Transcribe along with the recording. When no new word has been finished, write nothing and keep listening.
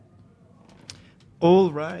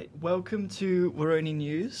All right, welcome to Woroni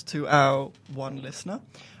News, to our one listener.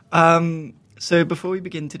 So before we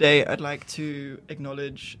begin today, I'd like to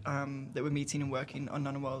acknowledge that we're meeting and working on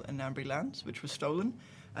Ngunnawal and Ngambri lands, which were stolen,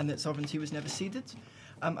 and that sovereignty was never ceded.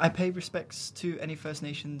 I pay respects to any First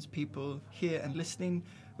Nations people here and listening.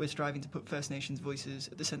 We're striving to put First Nations voices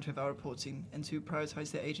at the centre of our reporting and to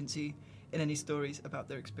prioritise their agency in any stories about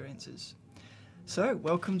their experiences. So,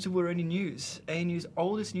 welcome to Woroni News. ANU's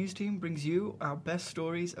oldest news team brings you our best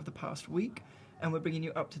stories of the past week, and we're bringing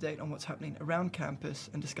you up to date on what's happening around campus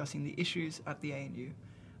and discussing the issues at the ANU.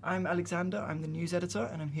 I'm Alexander, I'm the news editor,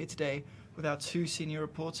 and I'm here today with our two senior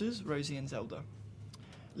reporters, Rosie and Zelda.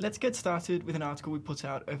 Let's get started with an article we put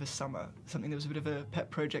out over summer, something that was a bit of a pet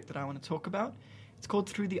project that I want to talk about. It's called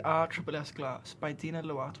Through the RSS Glass by Dina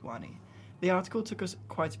Lawatwani. The article took us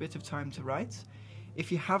quite a bit of time to write. If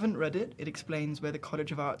you haven't read it, it explains where the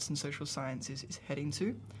College of Arts and Social Sciences is heading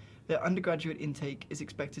to. Their undergraduate intake is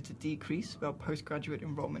expected to decrease, while postgraduate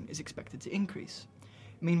enrolment is expected to increase.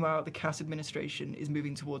 Meanwhile, the CAS administration is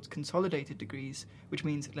moving towards consolidated degrees, which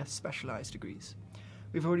means less specialised degrees.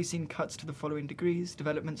 We've already seen cuts to the following degrees: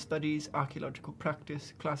 development studies, archaeological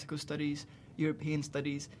practice, classical studies, European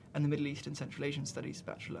studies, and the Middle East and Central Asian studies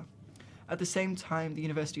bachelor. At the same time, the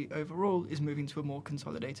university overall is moving to a more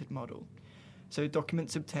consolidated model. So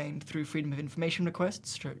documents obtained through Freedom of Information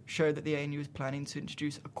requests show that the ANU is planning to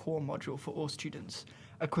introduce a core module for all students,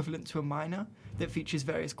 equivalent to a minor, that features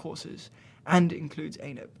various courses, and includes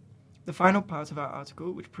ANIP. The final part of our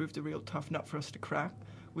article, which proved a real tough nut for us to crack,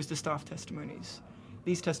 was the staff testimonies.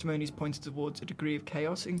 These testimonies pointed towards a degree of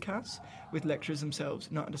chaos in CAS, with lecturers themselves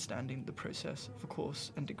not understanding the process for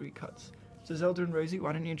course and degree cuts. So Zelda and Rosie,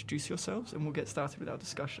 why don't you introduce yourselves and we'll get started with our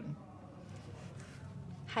discussion.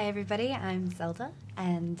 Hi everybody, I'm Zelda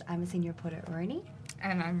and I'm a senior reporter at Woroni.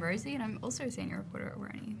 And I'm Rosie and I'm also a senior reporter at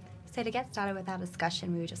Woroni. So to get started with our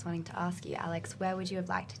discussion, we were just wanting to ask you, Alex, where would you have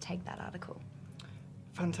liked to take that article?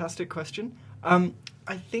 Fantastic question. I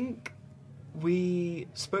think we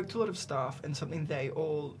spoke to a lot of staff and something they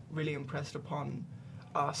all really impressed upon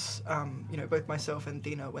us, both myself and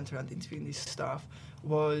Dina went around interviewing these staff,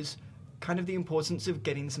 was kind of the importance of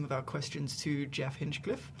getting some of our questions to Jeff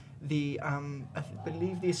Hinchcliffe, I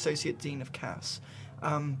believe the Associate Dean of CAS.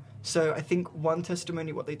 So I think one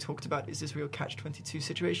testimony, what they talked about is this real catch-22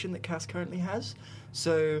 situation that CAS currently has.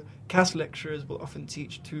 So CAS lecturers will often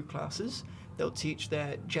teach two classes. They'll teach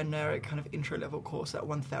their generic kind of intro-level course, that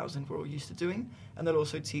 1,000 we're all used to doing, and they'll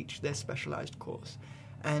also teach their specialised course.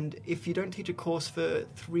 And if you don't teach a course for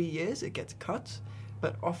 3 years, it gets cut.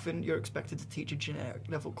 But often you're expected to teach a generic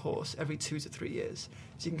level course every 2 to 3 years.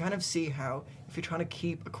 So you can kind of see how if you're trying to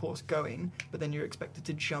keep a course going, but then you're expected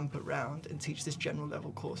to jump around and teach this general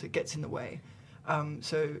level course, it gets in the way.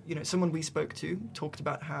 Someone we spoke to talked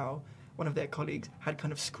about how one of their colleagues had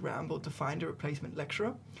kind of scrambled to find a replacement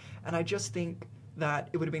lecturer. And I just think that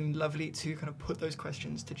it would have been lovely to kind of put those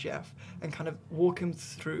questions to Jeff and kind of walk him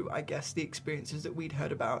through, I guess, the experiences that we'd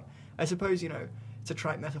heard about. I suppose, it's a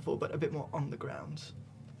trite metaphor, but a bit more on the ground.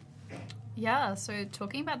 Yeah, so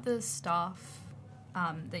talking about the staff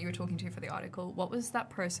that you were talking to for the article, what was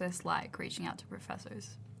that process like, reaching out to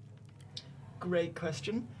professors? Great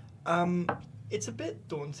question. It's a bit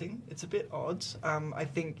daunting. It's a bit odd. I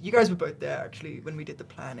think you guys were both there, actually, when we did the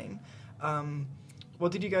planning.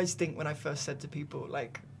 What did you guys think when I first said to people,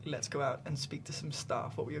 let's go out and speak to some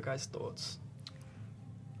staff? What were your guys' thoughts?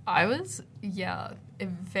 I was, a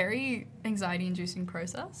very anxiety-inducing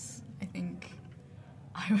process. I think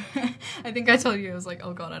I told you, I was like,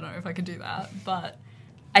 oh God, I don't know if I could do that. But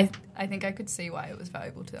I think I could see why it was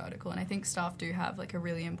valuable to the article. And I think staff do have, a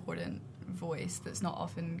really important voice that's not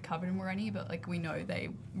often covered in Woroni, but, we know they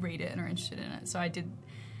read it and are interested in it. So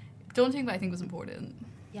daunting, but I think was important.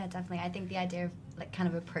 Yeah, definitely. I think the idea of, kind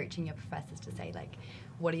of approaching your professors to say,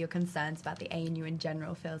 what are your concerns about the ANU in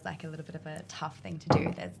general feels like a little bit of a tough thing to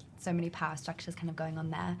do. There's so many power structures kind of going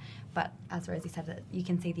on there. But as Rosie said, you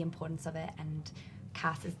can see the importance of it, and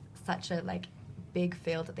CAS is such a big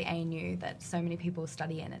field at the ANU that so many people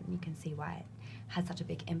study in, and you can see why it has such a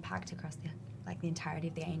big impact across the entirety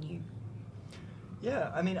of the ANU.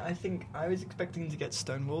 Yeah, I mean, I think I was expecting to get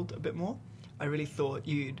stonewalled a bit more. I really thought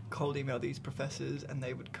you'd cold email these professors and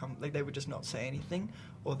they would come, they would just not say anything,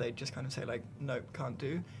 or they'd just kind of say nope, can't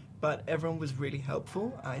do. But everyone was really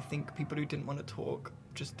helpful. I think people who didn't want to talk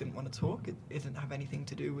just didn't want to talk. It didn't have anything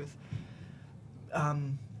to do with, I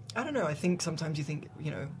don't know, I think sometimes you think,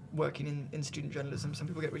 working in student journalism, some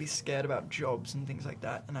people get really scared about jobs and things like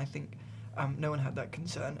that, and I think no one had that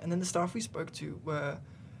concern. And then the staff we spoke to were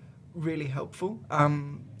really helpful.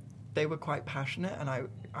 They were quite passionate, and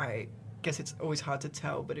I guess it's always hard to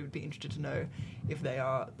tell, but it would be interesting to know if they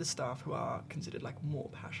are the staff who are considered like more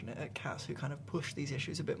passionate at CAS, who kind of push these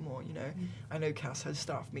issues a bit more, you know. I know CAS has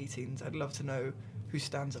staff meetings. I'd love to know who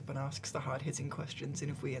stands up and asks the hard-hitting questions, and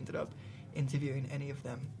if we ended up interviewing any of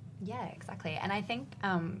them. Yeah, exactly. And I think,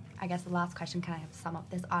 I guess the last question, can I sum up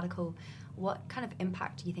this article? What kind of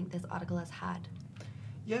impact do you think this article has had?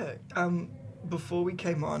 Yeah, before we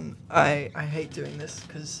came on, I hate doing this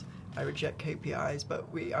because I reject KPIs, but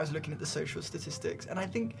I was looking at the social statistics, and I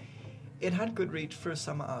think it had good reach for a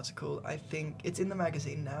summer article. I think it's in the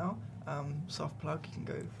magazine now. Soft plug, you can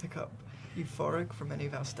go pick up Euphoric from any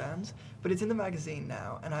of our stands, but it's in the magazine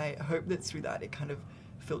now, and I hope that through that it kind of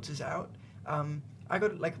filters out.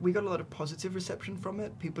 We got a lot of positive reception from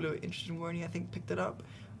it. People who are interested in Woroni, I think, picked it up.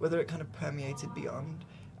 Whether it kind of permeated beyond,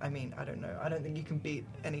 I mean, I don't know. I don't think you can beat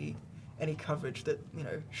any coverage that, you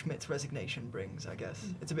know, Schmidt's resignation brings, I guess.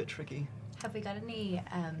 It's a bit tricky. Have we got any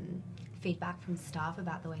feedback from staff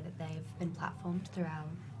about the way that they've been platformed through our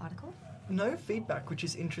article? No feedback, which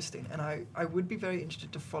is interesting, and I would be very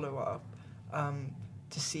interested to follow up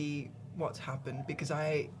to see what's happened, because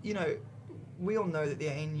we all know that the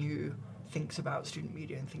ANU thinks about student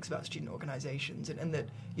media and thinks about student organisations, and that,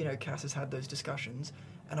 you know, CAS has had those discussions,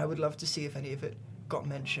 and I would love to see if any of it got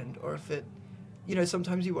mentioned, or if it, you know,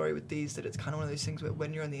 sometimes you worry with these that it's kind of one of those things where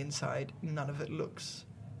when you're on the inside, none of it looks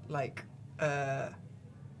like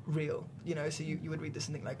real, you know, so you would read this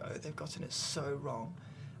and think like, oh, they've gotten it so wrong.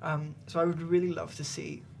 So I would really love to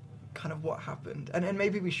see kind of what happened, and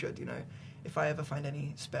maybe we should, you know, if I ever find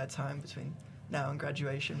any spare time between now and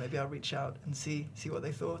graduation, maybe I'll reach out and see what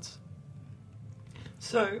they thought.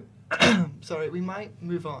 So, sorry, we might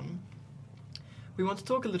move on. We want to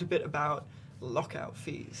talk a little bit about lockout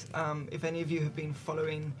fees. If any of you have been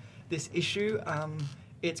following this issue,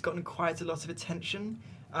 it's gotten quite a lot of attention.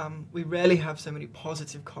 We rarely have so many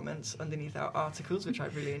positive comments underneath our articles, which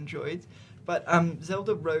I've really enjoyed. But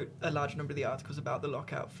Zelda wrote a large number of the articles about the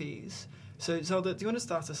lockout fees. So Zelda, do you want to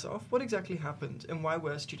start us off? What exactly happened, and why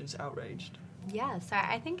were students outraged? Yeah, so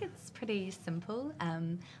I think it's pretty simple.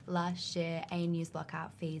 Last year, ANU's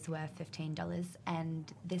lockout fees were $15,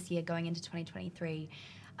 and this year, going into 2023,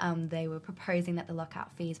 they were proposing that the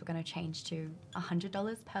lockout fees were going to change to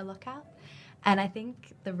 $100 per lockout. And I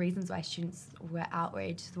think the reasons why students were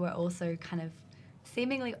outraged were also kind of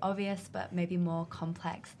seemingly obvious, but maybe more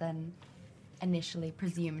complex than initially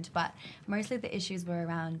presumed. But mostly the issues were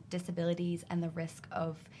around disabilities and the risk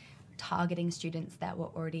of targeting students that were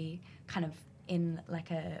already kind of in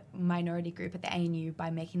like a minority group at the ANU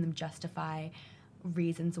by making them justify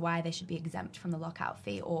reasons why they should be exempt from the lockout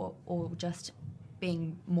fee, or just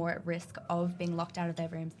being more at risk of being locked out of their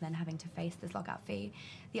rooms and then having to face this lockout fee.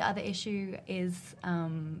 The other issue is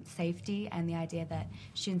safety, and the idea that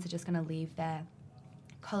students are just going to leave their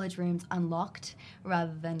college rooms unlocked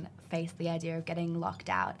rather than face the idea of getting locked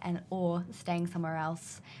out or staying somewhere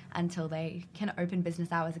else until they can open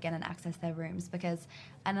business hours again and access their rooms, because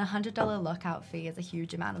an $100 lockout fee is a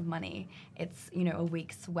huge amount of money. It's, you know, a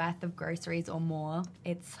week's worth of groceries or more.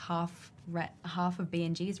 It's half of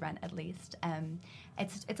B&G's rent at least.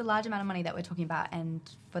 It's a large amount of money that we're talking about, and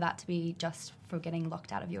for that to be just for getting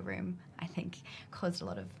locked out of your room, I think caused a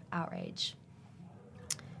lot of outrage.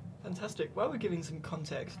 Fantastic. While we're giving some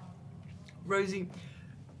context, Rosie,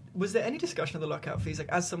 was there any discussion of the lockout fees? Like,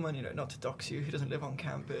 as someone, you know, not to dox you, who doesn't live on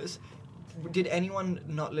campus, did anyone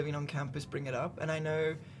not living on campus bring it up? And I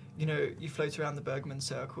know, you know, you float around the Bergman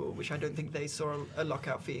Circle, which I don't think they saw a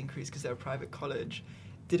lockout fee increase because they're a private college.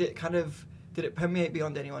 Did it permeate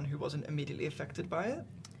beyond anyone who wasn't immediately affected by it?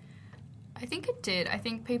 I think it did. I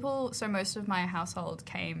think so most of my household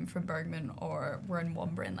came from Bergman or were in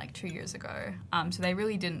Wombryn like 2 years ago. So they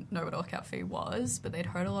really didn't know what a lockout fee was, but they'd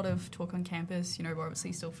heard a lot of talk on campus. You know, we're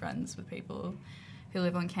obviously still friends with people who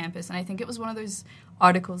live on campus. And I think it was one of those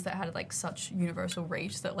articles that had like such universal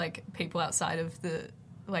reach that like people outside of the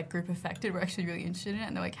like group affected were actually really interested in it.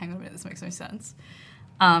 And they're like, hang on a minute, this makes no sense.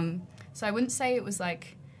 So I wouldn't say it was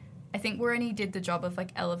like, I think Woroni did the job of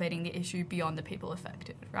like elevating the issue beyond the people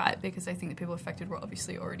affected, right? Because I think the people affected were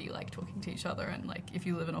obviously already like talking to each other, and like if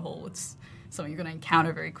you live in a hall, it's something you're going to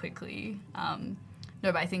encounter very quickly. No,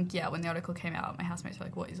 but I think, yeah, when the article came out, my housemates were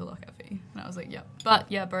like, what is a lockout fee? And I was like, yeah. But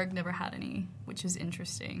yeah, Berg never had any, which is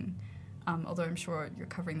interesting. Although I'm sure you're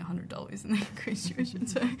covering the $100 in the increased tuition.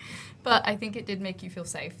 So, but I think it did make you feel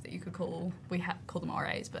safe that you could call them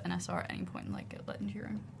RAs, but an SR at any point and like get let into your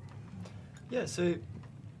room. Yeah, so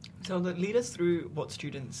lead us through what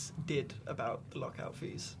students did about the lockout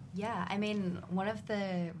fees. Yeah, I mean, one of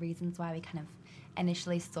the reasons why we kind of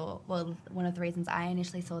initially saw, one of the reasons I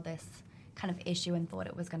initially saw this kind of issue and thought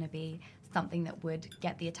it was going to be something that would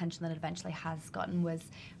get the attention that it eventually has gotten was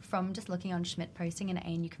from just looking on Schmidt posting and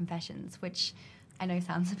ANU Confessions, which I know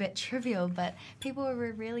sounds a bit trivial, but people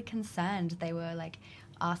were really concerned. They were like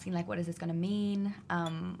asking like, what is this going to mean?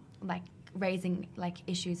 Like raising like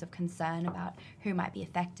issues of concern about who might be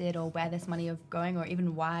affected or where this money is going, or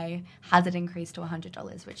even why has it increased to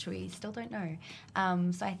 $100, which we still don't know.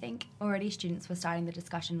 So I think already students were starting the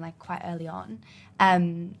discussion like quite early on.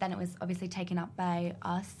 Then it was obviously taken up by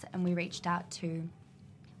us, and we reached out to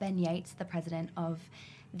Ben Yates, the president of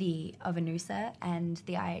ANUSA, and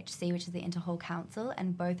the IHC, which is the Interhall Council,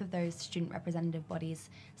 and both of those student representative bodies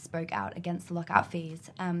spoke out against the lockout fees.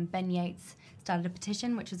 Ben Yates started a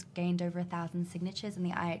petition which has gained over 1,000 signatures, and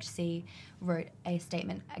the IHC wrote a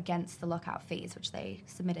statement against the lockout fees, which they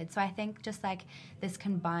submitted. So I think just like this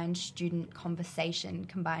combined student conversation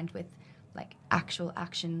combined with like actual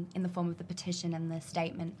action in the form of the petition and the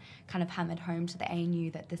statement kind of hammered home to the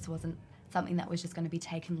ANU that this wasn't something that was just going to be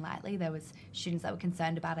taken lightly. There was students that were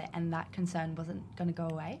concerned about it, and that concern wasn't going to go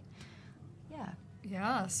away. Yeah.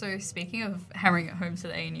 Yeah, so speaking of hammering it home to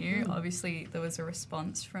the ANU, obviously there was a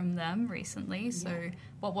response from them recently. So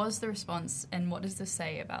what was the response, and what does this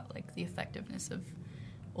say about like the effectiveness of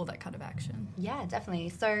all that kind of action? Yeah, definitely.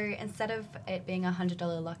 So instead of it being a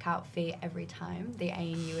 $100 lockout fee every time, the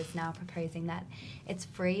ANU is now proposing that it's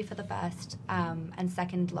free for the first and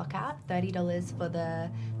second lockout, $30 for the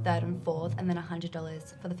third and fourth, and then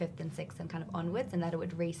 $100 for the fifth and sixth and kind of onwards, and that it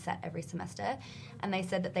would reset every semester. And they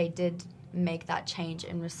said that they did make that change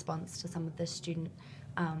in response to some of the student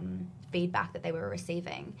feedback that they were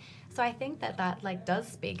receiving. So I think that like does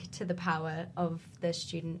speak to the power of the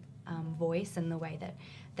student voice and the way that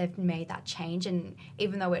they've made that change. And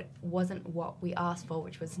even though it wasn't what we asked for,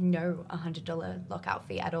 which was no $100 lockout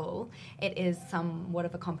fee at all, it is somewhat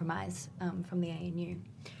of a compromise from the ANU.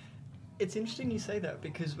 It's interesting you say that,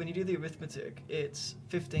 because when you do the arithmetic, it's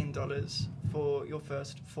 $15 for your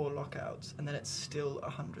first 4 lockouts, and then it's still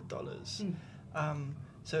 $100.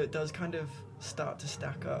 So it does kind of start to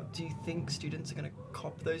stack up. Do you think students are going to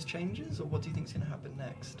cop those changes, or what do you think is going to happen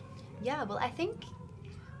next? Yeah, well, I think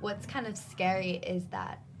what's kind of scary is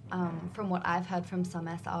that from what I've heard from some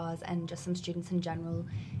SRs and just some students in general,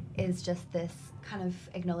 is just this kind of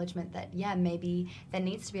acknowledgement that, yeah, maybe there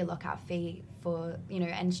needs to be a lockout fee for,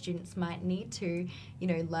 and students might need to,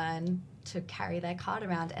 learn to carry their card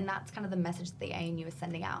around. And that's kind of the message that the ANU is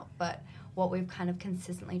sending out. But what we've kind of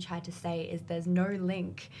consistently tried to say is there's no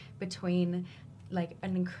link between like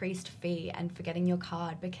an increased fee and forgetting your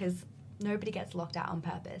card, because nobody gets locked out on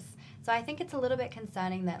purpose. So I think it's a little bit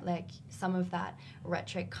concerning that like some of that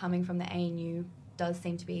rhetoric coming from the ANU does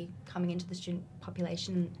seem to be coming into the student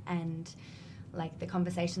population and like the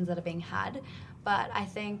conversations that are being had. But I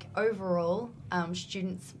think overall,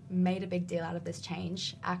 students made a big deal out of this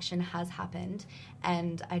change. Action has happened,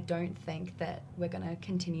 and I don't think that we're going to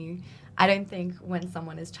continue. I don't think when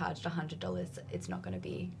someone is charged $100, it's not going to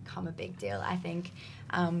become a big deal. I think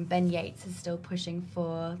Ben Yates is still pushing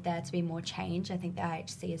for there to be more change. I think the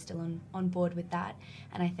IHC is still on board with that,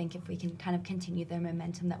 and I think if we can kind of continue the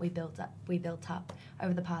momentum that we built up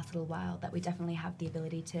over the past little while, that we definitely have the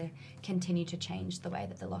ability to continue to change the way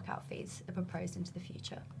that the lockout fees are proposed into the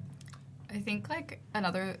future. I think like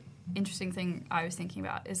another interesting thing I was thinking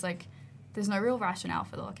about is like there's no real rationale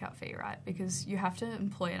for the lockout fee, right? Because you have to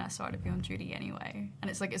employ an SR to be on duty anyway. And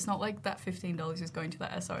it's like, it's not like that $15 is going to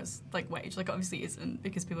that SR's like wage. Like obviously isn't,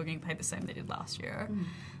 because people are getting paid the same they did last year.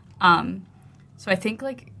 So I think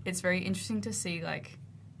like it's very interesting to see like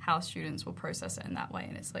how students will process it in that way.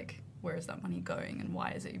 And it's like, where is that money going, and why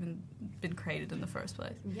has it even been created in the first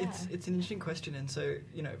place? Yeah. It's an interesting question, and so,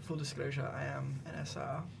 full disclosure, I am an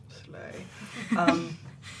SR, slay.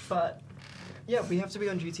 But yeah, we have to be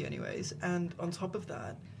on duty anyways, and on top of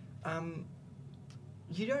that,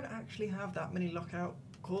 you don't actually have that many lockout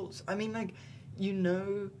calls. I mean, like,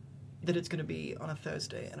 that it's going to be on a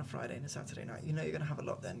Thursday and a Friday and a Saturday night. You're going to have a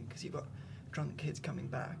lot then, because you've got drunk kids coming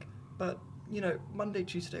back. But, Monday,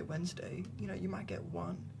 Tuesday, Wednesday, you might get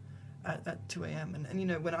one at 2 a.m.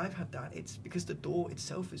 And when I've had that, it's because the door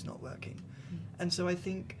itself is not working. And so I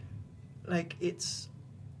think, like, it's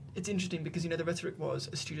interesting because, the rhetoric was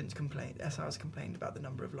SRs complained about the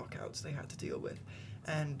number of lockouts they had to deal with.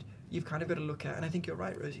 And you've kind of got to look at, and I think you're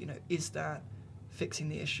right, Rosie, is that fixing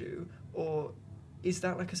the issue, or is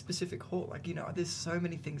that like a specific halt? Like, there's so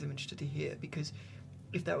many things I'm interested to hear, because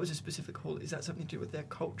if that was a specific halt, is that something to do with their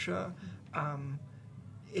culture?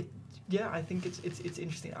 I think it's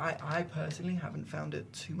interesting. I personally haven't found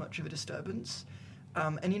it too much of a disturbance.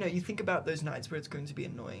 And, you think about those nights where it's going to be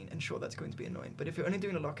annoying, and sure, that's going to be annoying. But if you're only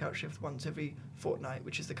doing a lockout shift once every fortnight,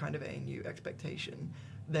 which is the kind of ANU expectation,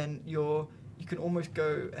 then you can almost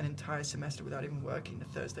go an entire semester without even working a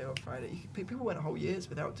Thursday or Friday. People went whole years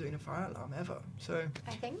without doing a fire alarm ever. So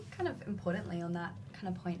I think kind of importantly on that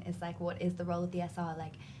kind of point is like, what is the role of the SR?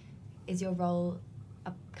 Like, is your role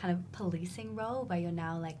a kind of policing role where you're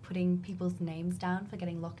now like putting people's names down for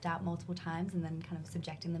getting locked out multiple times and then kind of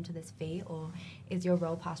subjecting them to this fee, or is your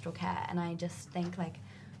role pastoral care? And I just think like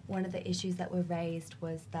one of the issues that were raised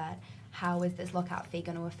was that how is this lockout fee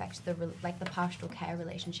going to affect the pastoral care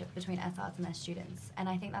relationship between SRs and their students? And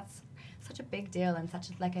I think that's such a big deal and such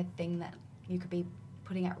like a thing that you could be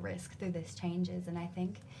putting at risk through these changes. And I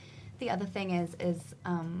think the other thing is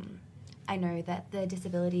I know that the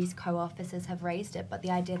disabilities co-officers have raised it, but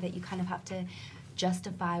the idea that you kind of have to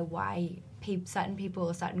justify why certain people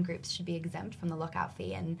or certain groups should be exempt from the lockout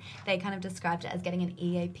fee, and they kind of described it as getting an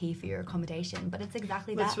EAP for your accommodation, but it's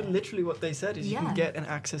exactly that's that. Literally what they said is you can get an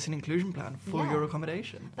access and inclusion plan for your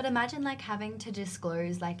accommodation. But imagine like having to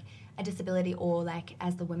disclose like a disability, or like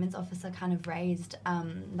as the women's officer kind of raised,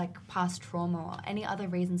 like past trauma or any other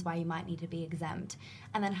reasons why you might need to be exempt,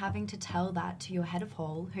 and then having to tell that to your head of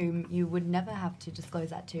hall, whom you would never have to disclose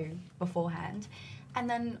that to beforehand, and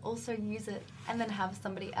then also use it and then have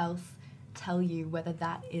somebody else tell you whether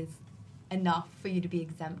that is enough for you to be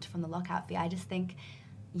exempt from the lockout fee. I just think,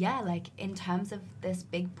 like in terms of this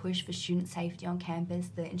big push for student safety on campus,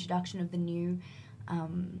 the introduction of the new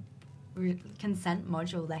consent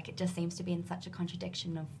module, like it just seems to be in such a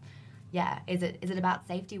contradiction of, is it about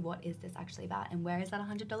safety? What is this actually about? And where is that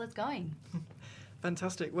 $100 going?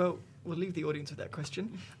 Fantastic. Well, we'll leave the audience with that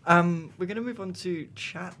question. We're going to move on to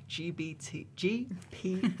GPT.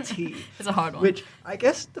 It's a hard one. Which I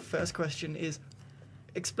guess the first question is,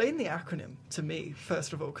 explain the acronym to me,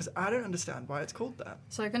 first of all, because I don't understand why it's called that.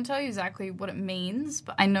 So I can tell you exactly what it means,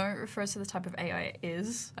 but I know it refers to the type of AI it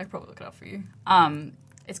is. I could probably look it up for you.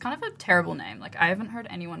 It's kind of a terrible name. Like, I haven't heard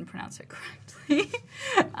anyone pronounce it correctly.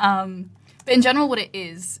 But in general, what it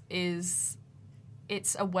is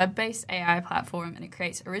it's a web-based AI platform, and it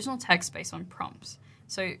creates original text based on prompts.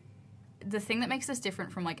 So the thing that makes this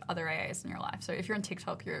different from like other AIs in your life, so if you're on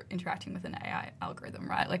TikTok, you're interacting with an AI algorithm,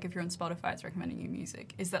 right? Like if you're on Spotify, it's recommending you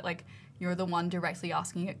music, is that like you're the one directly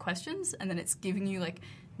asking it questions, and then it's giving you like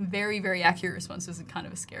very, very accurate responses in kind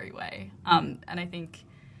of a scary way. And I think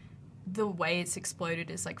the way it's exploded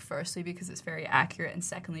is like firstly because it's very accurate, and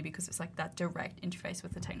secondly because it's like that direct interface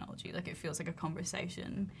with the technology. Like it feels like a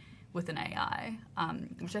conversation with an AI,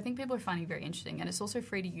 which I think people are finding very interesting. And it's also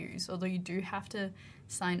free to use, although you do have to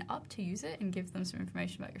sign up to use it and give them some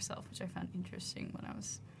information about yourself, which I found interesting when I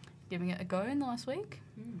was giving it a go in the last week.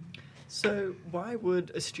 So why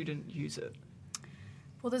would a student use it?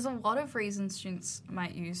 Well, there's a lot of reasons students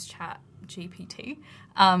might use Chat GPT.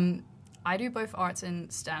 I do both arts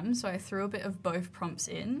and STEM, so I threw a bit of both prompts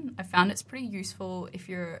in. I found it's pretty useful if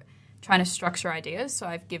you're trying to structure ideas. So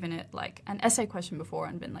I've given it like an essay question before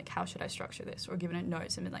and been like, how should I structure this? Or given it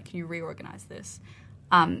notes and been like, can you reorganize this?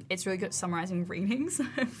 It's really good at summarizing readings,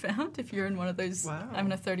 I've found. If you're in one of those, I'm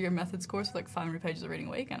in a 30-year methods course with like 500 pages of reading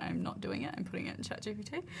a week, and I'm not doing it, I'm putting it in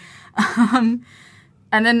ChatGPT.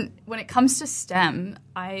 And then when it comes to STEM,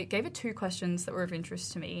 I gave it 2 questions that were of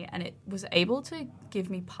interest to me, and it was able to give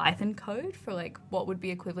me Python code for like what would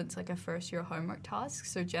be equivalent to like a first-year homework task,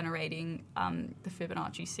 so generating the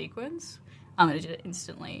Fibonacci sequence, and it did it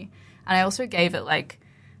instantly. And I also gave it like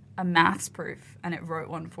a maths proof, and it wrote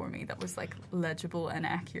one for me that was like legible and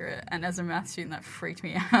accurate, and as a math student that freaked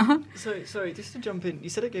me out. So sorry, just to jump in, you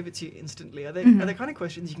said it gave it to you instantly. Are they kind of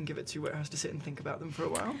questions you can give it to where it has to sit and think about them for a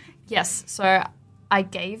while? Yes, so I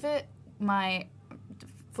gave it my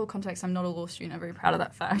full context. I'm not a law student. I'm very proud of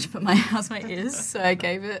that fact, but my housemate is. So I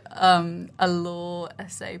gave it a law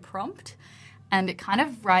essay prompt, and it kind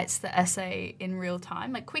of writes the essay in real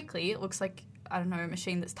time, like quickly. It looks like, I don't know, a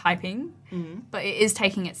machine that's typing, but it is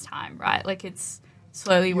taking its time, right? Like it's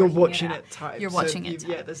slowly You're working watching it out. it type. You're watching it type.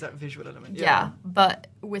 Yeah, there's that visual element. Yeah, but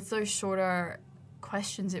with those shorter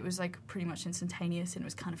questions, it was like pretty much instantaneous, and it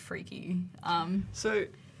was kind of freaky. So,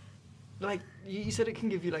 like, you said it can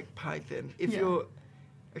give you, like, Python. If you're...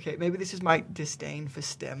 Okay, maybe this is my disdain for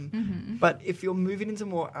STEM, but if you're moving into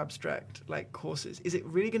more abstract, like, courses, is it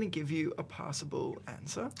really going to give you a passable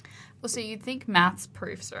answer? Well, so you'd think maths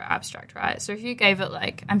proofs are abstract, right? So if you gave it,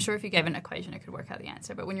 like... I'm sure if you gave it an equation, it could work out the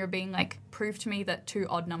answer. But when you're being, like, prove to me that 2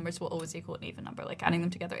 odd numbers will always equal an even number, like, adding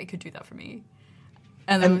them together, it could do that for me.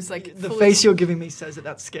 And it was like the face you're giving me says that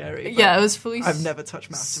that's scary. Yeah, it was fully. I've never touched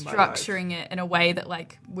maths in my life. Structuring it in a way that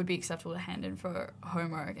like would be acceptable to hand in for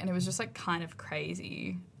homework, and it was just like kind of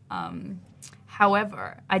crazy.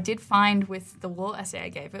 However, I did find with the law essay I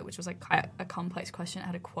gave it, which was like quite a complex question, it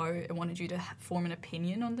had a quote, it wanted you to form an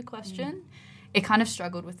opinion on the question. It kind of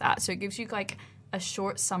struggled with that. So it gives you like a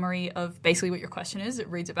short summary of basically what your question is. It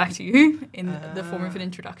reads it back to you in the form of an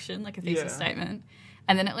introduction, like a thesis statement.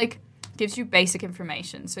 And then it like gives you basic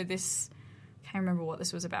information. So this, I can't remember what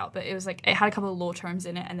this was about, but it was like, it had a couple of law terms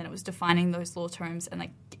in it, and then it was defining those law terms and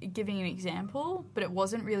like giving an example, but it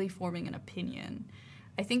wasn't really forming an opinion.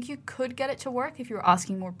 I think you could get it to work if you were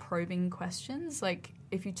asking more probing questions. Like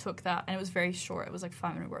if you took that, and it was very short, it was like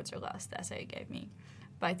 500 words or less, the essay it gave me.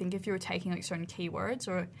 But I think if you were taking like certain keywords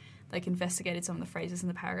or like investigated some of the phrases in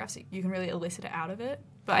the paragraphs, you can really elicit it out of it.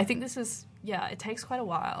 But I think this is, it takes quite a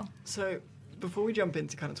while. So before we jump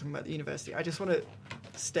into kind of talking about the university, I just want to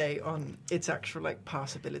stay on its actual like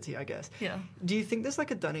passability, I guess. Yeah. Do you think there's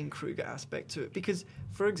like a Dunning-Kruger aspect to it? Because,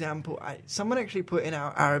 for example, someone actually put in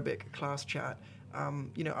our Arabic class chat,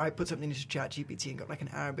 I put something into ChatGPT and got like an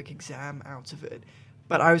Arabic exam out of it.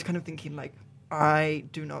 But I was kind of thinking like, I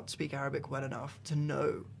do not speak Arabic well enough to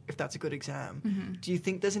know if that's a good exam. Mm-hmm. Do you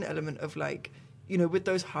think there's an element of like, with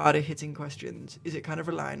those harder hitting questions, is it kind of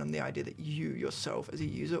relying on the idea that you yourself as a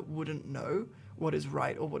user wouldn't know what is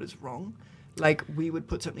right or what is wrong? Like we would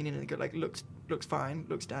put something in and go like, looks fine,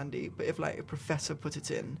 looks dandy. But if like a professor put it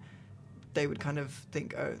in, they would kind of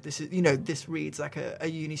think, oh, this is, this reads like a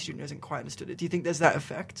uni student who hasn't quite understood it. Do you think there's that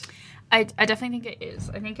effect? I definitely think it is.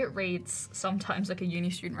 I think it reads sometimes like a uni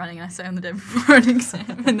student writing an essay on the day before an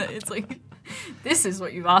exam, and that it's like, this is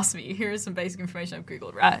what you've asked me. Here is some basic information I've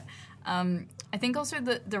Googled, right? I think also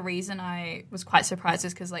the reason I was quite surprised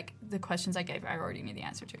is because like the questions I gave, I already knew the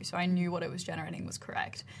answer to, so I knew what it was generating was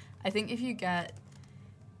correct. I think if you get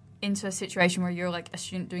into a situation where you're like a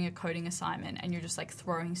student doing a coding assignment and you're just like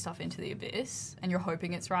throwing stuff into the abyss and you're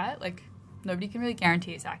hoping it's right, like nobody can really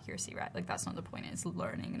guarantee its accuracy, right? Like that's not the point. It's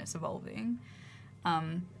learning and it's evolving.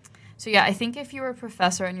 So yeah, I think if you're a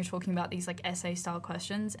professor and you're talking about these like essay style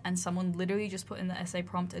questions and someone literally just put in the essay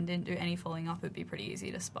prompt and didn't do any following up, it'd be pretty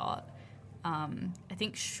easy to spot. I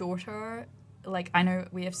think shorter, like I know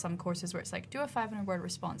we have some courses where it's like do a 500 word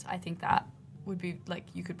response. I think that would be like,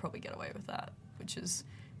 you could probably get away with that, which is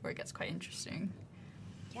where it gets quite interesting.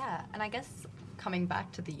 Yeah, and I guess coming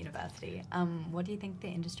back to the university, what do you think the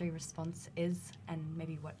industry response is, and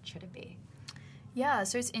maybe what should it be? Yeah,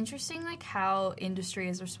 so it's interesting like how industry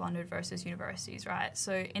has responded versus universities, right?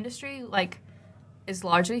 So industry like is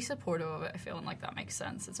largely supportive of it, I feel, and like that makes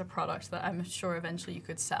sense. It's a product that I'm sure eventually you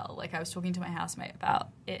could sell. Like I was talking to my housemate about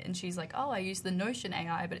it and she's like, oh, I use the Notion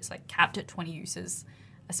AI, but it's like capped at 20 uses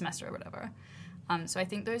a semester or whatever. So I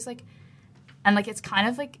think there's like, and like it's kind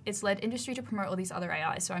of like it's led industry to promote all these other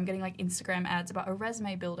AIs. So I'm getting like Instagram ads about a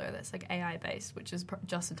resume builder that's like AI based, which is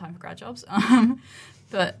just in time for grad jobs.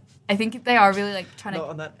 But I think they are really like trying Not to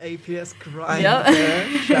on that APS grind there.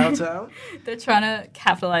 Shout out. They're trying to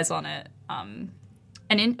capitalize on it.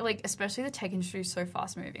 And in like especially the tech industry is so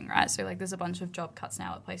fast moving, right? So like there's a bunch of job cuts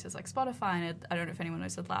now at places like Spotify, and I don't know if anyone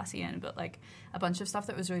knows Atlassian, but like a bunch of stuff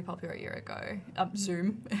that was really popular a year ago.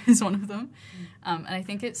 Zoom is one of them. And I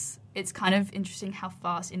think it's kind of interesting how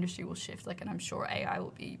fast industry will shift. Like, and I'm sure AI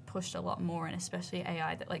will be pushed a lot more, and especially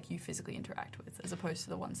AI that like you physically interact with, as opposed to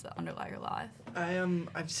the ones that underlie your life.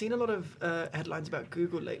 I've seen a lot of headlines about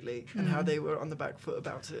Google lately and how they were on the back foot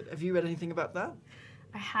about it. Have you read anything about that?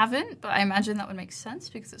 I haven't, but I imagine that would make sense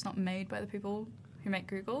because it's not made by the people who make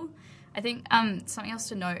Google. I think something else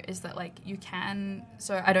to note is that like you can,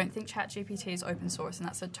 so I don't think ChatGPT is open source, and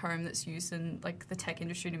that's a term that's used in like the tech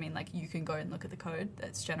industry to mean like you can go and look at the code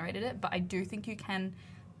that's generated it, but I do think you can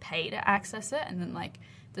pay to access it, and then like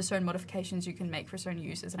there's certain modifications you can make for certain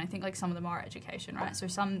uses, and I think like some of them are education, right? So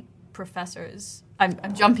some professors,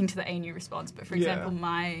 I'm jumping to the ANU response, but for example,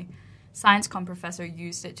 my science comm professor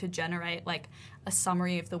used it to generate like a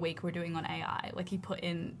summary of the week we're doing on AI. Like he put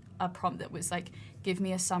in a prompt that was like, give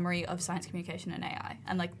me a summary of science communication and AI.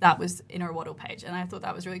 And like that was in our Waddle page. And I thought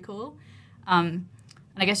that was really cool. And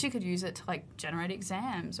I guess you could use it to like generate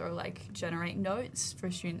exams or like generate notes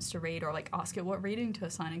for students to read, or like ask it what reading to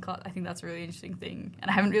assign in class. I think that's a really interesting thing.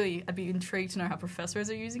 And I'd be intrigued to know how professors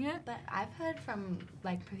are using it. But I've heard from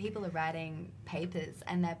like people are writing papers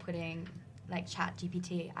and they're putting like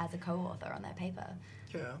ChatGPT as a co-author on their paper.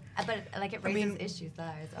 Yeah. But like it raises issues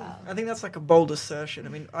there as well. I think that's like a bold assertion. I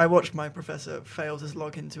mean, I watched my professor fail to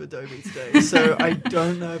log into Adobe today, so I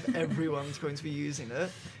don't know if everyone's going to be using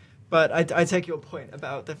it. But I take your point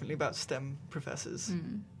definitely about STEM professors.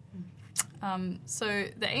 So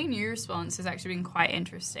the ANU response has actually been quite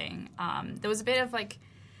interesting. There was a bit of like,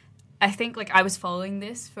 I think like I was following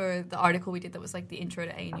this for the article we did that was like the intro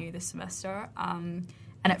to ANU this semester.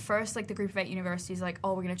 And at first, like, the group of 8 universities, like,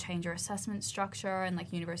 oh, we're going to change our assessment structure. And,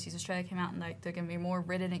 like, Universities Australia came out and, like, they're going to be more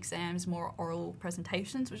written exams, more oral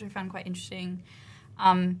presentations, which I found quite interesting.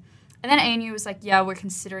 And then ANU was like, yeah, we're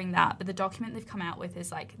considering that. But the document they've come out with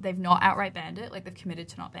is, like, they've not outright banned it. Like, they've committed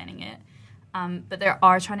to not banning it. But they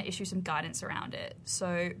are trying to issue some guidance around it.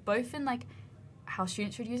 So both in, like, how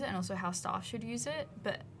students should use it and also how staff should use it.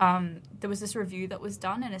 But there was this review that was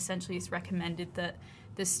done, and essentially it's recommended that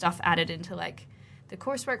this stuff added into, like, the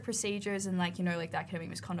coursework procedures and, like, you know, like the academic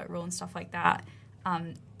misconduct rule and stuff like that,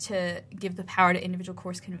 to give the power to individual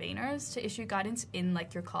course conveners to issue guidance in,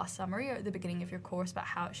 like, your class summary or at the beginning of your course about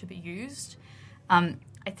how it should be used. I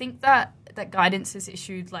think that guidance is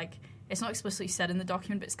issued, like, it's not explicitly said in the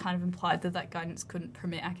document, but it's kind of implied that guidance couldn't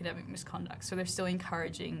permit academic misconduct. So they're still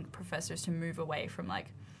encouraging professors to move away from,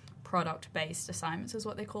 like, product-based assignments is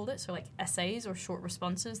what they called it. So, like, essays or short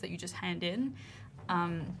responses that you just hand in.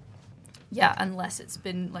 Unless it's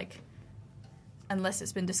been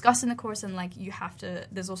discussed in the course, and, like, you have to,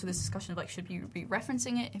 there's also this discussion of, like, should you be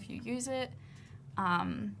referencing it if you use it.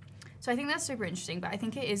 So I think that's super interesting, but I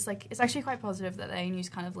think it is, like, it's actually quite positive that the ANU's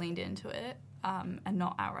kind of leaned into it and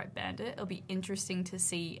not outright banned it. It'll be interesting to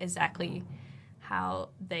see exactly how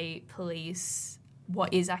they police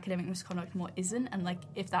what is academic misconduct and what isn't, and, like,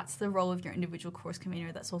 if that's the role of your individual course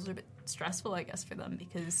convener, that's also a bit stressful, I guess, for them,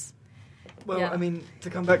 because... Well, yeah. I mean, to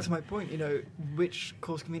come back to my point, you know, which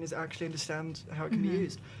course conveners actually understand how it can be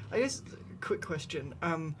used? I guess, quick question.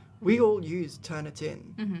 We all use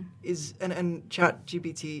Turnitin. And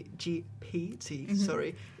GPT,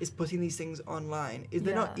 is putting these things online. Is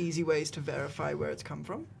there not easy ways to verify where it's come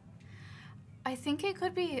from? I think it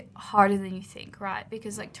could be harder than you think, right?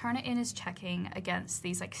 Because, like, Turnitin is checking against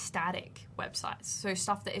these, like, static websites. So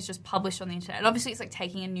stuff that is just published on the internet. And obviously it's, like,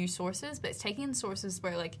 taking in new sources, but it's taking in sources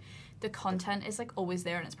where, like, the content is, like, always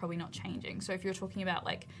there and it's probably not changing. So if you're talking about,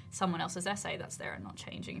 like, someone else's essay, that's there and not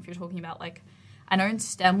changing. If you're talking about, like, I know in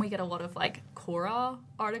STEM we get a lot of, like, Quora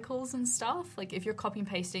articles and stuff. Like, if you're copy and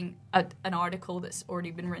pasting an article that's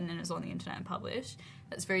already been written and is on the internet and published,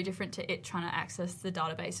 that's very different to it trying to access the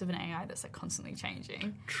database of an AI that's, like, constantly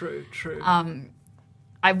changing. True.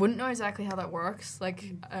 I wouldn't know exactly how that works. Like,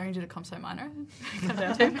 I only did a comp sci minor.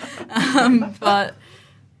 But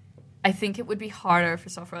I think it would be harder for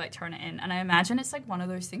software like Turnitin. And I imagine it's, like, one of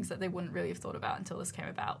those things that they wouldn't really have thought about until this came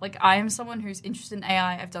about. Like, I am someone who's interested in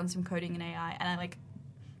AI. I've done some coding in AI. And I, like,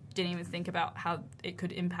 didn't even think about how it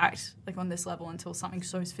could impact, like, on this level until something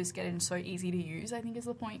so sophisticated and so easy to use, I think, is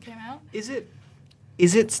the point came out.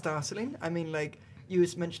 Is it startling? I mean, like, you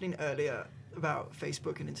was mentioning earlier about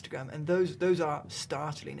Facebook and Instagram, and those are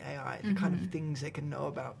startling AI, the kind of things they can know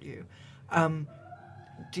about you.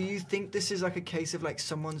 Do you think this is, like, a case of, like,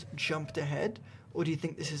 someone's jumped ahead, or do you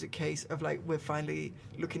think this is a case of, like, we're finally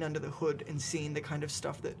looking under the hood and seeing the kind of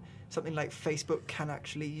stuff that something like Facebook can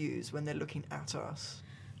actually use when they're looking at us?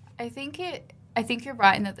 I think you're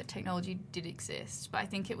right in that the technology did exist, but I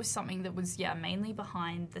think it was something that was, mainly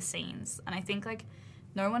behind the scenes. And I think, like,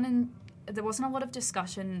 there wasn't a lot of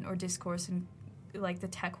discussion or discourse in, like, the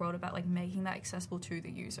tech world about, like, making that accessible to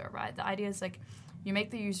the user, right? The idea is, like, you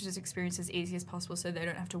make the user's experience as easy as possible so they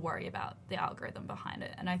don't have to worry about the algorithm behind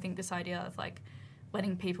it. And I think this idea of, like,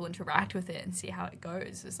 letting people interact with it and see how it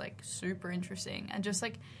goes is, like, super interesting. And just,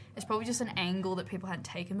 like, it's probably just an angle that people hadn't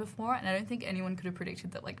taken before. And I don't think anyone could have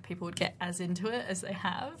predicted that, like, people would get as into it as they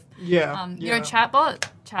have. Yeah. You know, chatbot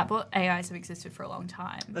AIs have existed for a long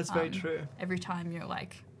time. That's very true. Every time you're,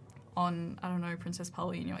 like, on, I don't know, Princess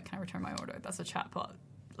Polly, and you're like, can I return my order? That's a chatbot,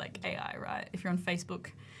 like, AI, right? If you're on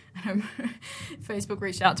Facebook, Facebook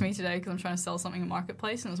reached out to me today because I'm trying to sell something in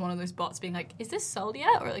Marketplace, and it was one of those bots being like, is this sold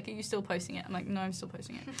yet? Or, like, are you still posting it? I'm like, no, I'm still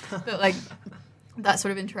posting it. But, like, that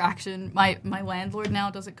sort of interaction. My landlord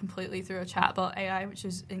now does it completely through a chatbot AI, which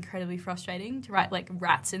is incredibly frustrating, to write, like,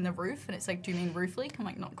 rats in the roof, and it's like, do you mean roof leak? I'm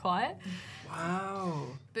like, not quite. Wow.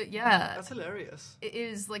 But yeah. That's hilarious. It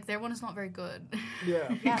is, like, their one is not very good.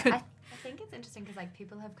 Yeah. I think it's interesting because, like,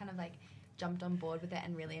 people have kind of, like, jumped on board with it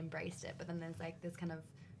and really embraced it, but then there's, like, this kind of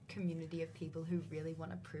community of people who really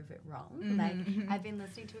want to prove it wrong. Like, I've been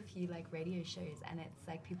listening to a few, like, radio shows, and it's,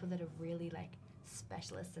 like, people that are really, like,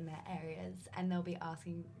 specialists in their areas, and they'll be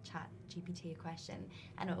asking ChatGPT a question,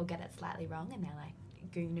 and it will get it slightly wrong, and they're like,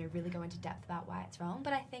 really go into depth about why it's wrong.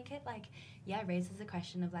 But I think it, like, raises a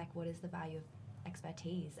question of, like, what is the value of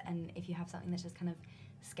expertise? And if you have something that's just kind of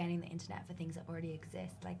scanning the internet for things that already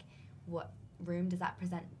exist, like, what room does that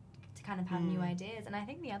present to kind of have new ideas? And I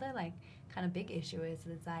think the other, like, kind of big issue is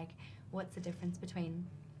like, what's the difference between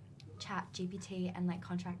ChatGPT and, like,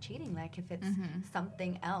 contract cheating? Like, if it's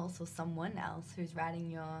something else or someone else who's writing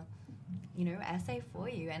your essay for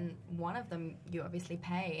you, and one of them you obviously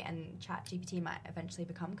pay, and ChatGPT might eventually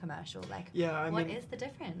become commercial. Like, Yeah, what mean, is the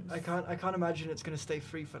difference? I can't imagine it's going to stay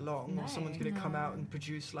free for long. No. Or someone's going to come out No. and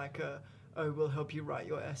produce like we'll help you write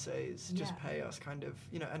your essays, just Yeah. pay us kind of,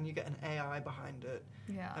 and you get an AI behind it.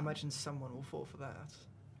 Yeah. I imagine someone will fall for that.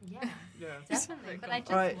 Yeah, Yeah. definitely. But I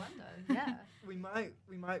just Alright. wonder. Yeah. We might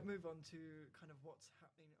move on to kind of what's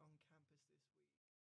happening on campus this week.